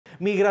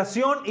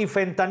Migración y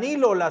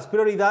fentanilo, las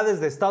prioridades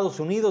de Estados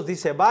Unidos,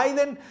 dice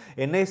Biden,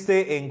 en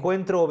este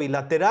encuentro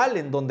bilateral,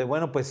 en donde,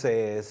 bueno, pues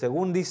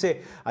según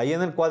dice ahí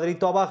en el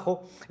cuadrito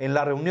abajo, en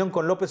la reunión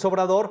con López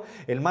Obrador,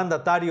 el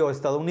mandatario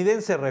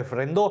estadounidense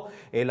refrendó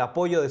el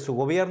apoyo de su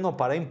gobierno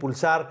para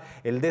impulsar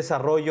el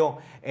desarrollo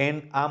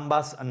en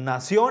ambas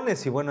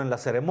naciones. Y bueno, en la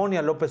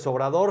ceremonia López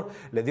Obrador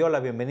le dio la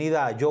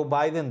bienvenida a Joe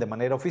Biden de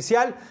manera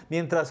oficial,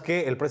 mientras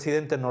que el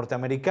presidente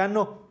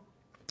norteamericano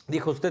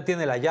dijo: usted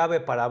tiene la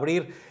llave para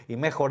abrir y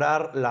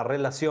mejorar las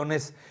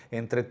relaciones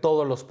entre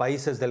todos los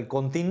países del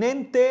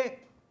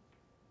continente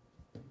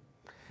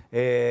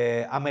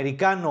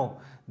americano,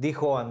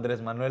 dijo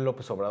Andrés Manuel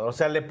López Obrador. O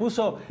sea, le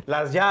puso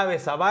las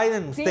llaves a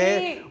Biden.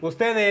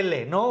 Usted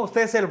dele, ¿no?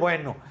 Usted es el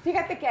bueno.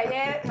 Fíjate que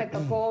ayer me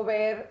tocó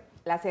ver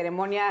la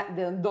ceremonia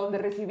donde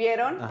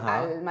recibieron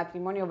al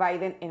matrimonio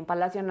Biden en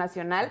Palacio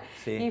Nacional.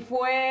 Sí. Y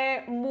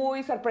fue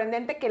muy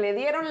sorprendente que le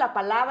dieron la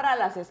palabra a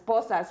las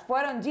esposas.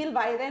 Fueron Jill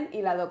Biden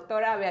y la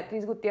doctora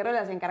Beatriz Gutiérrez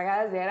las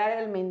encargadas de dar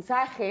el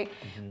mensaje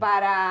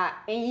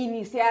para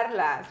iniciar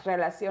las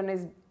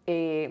relaciones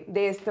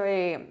de esta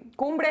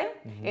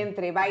cumbre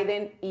entre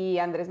Biden y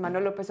Andrés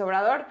Manuel López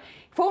Obrador.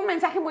 Fue un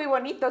mensaje muy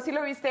bonito, ¿sí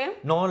lo viste?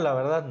 No, la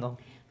verdad no.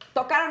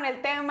 Tocaron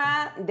el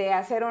tema de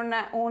hacer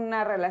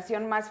una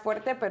relación más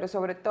fuerte, pero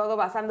sobre todo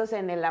basándose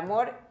en el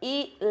amor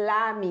y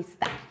la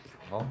amistad.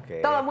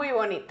 Okay. Todo muy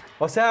bonito.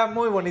 O sea,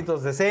 muy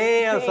bonitos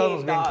deseos,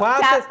 todos bien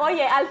cuates. O sea,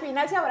 oye, al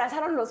final se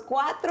abrazaron los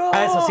cuatro.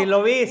 Eso sí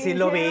lo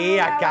vi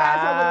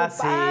acá.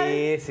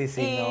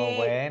 Sí, no,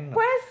 bueno.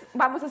 Pues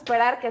vamos a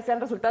esperar que sean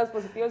resultados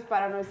positivos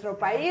para nuestro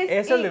país.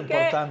 Eso es lo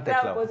importante,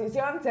 que la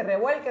oposición se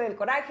revuelque del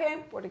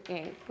coraje,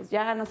 porque pues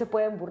ya no se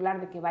pueden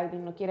burlar de que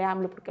Biden no quiere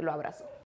AMLO porque lo abrazó.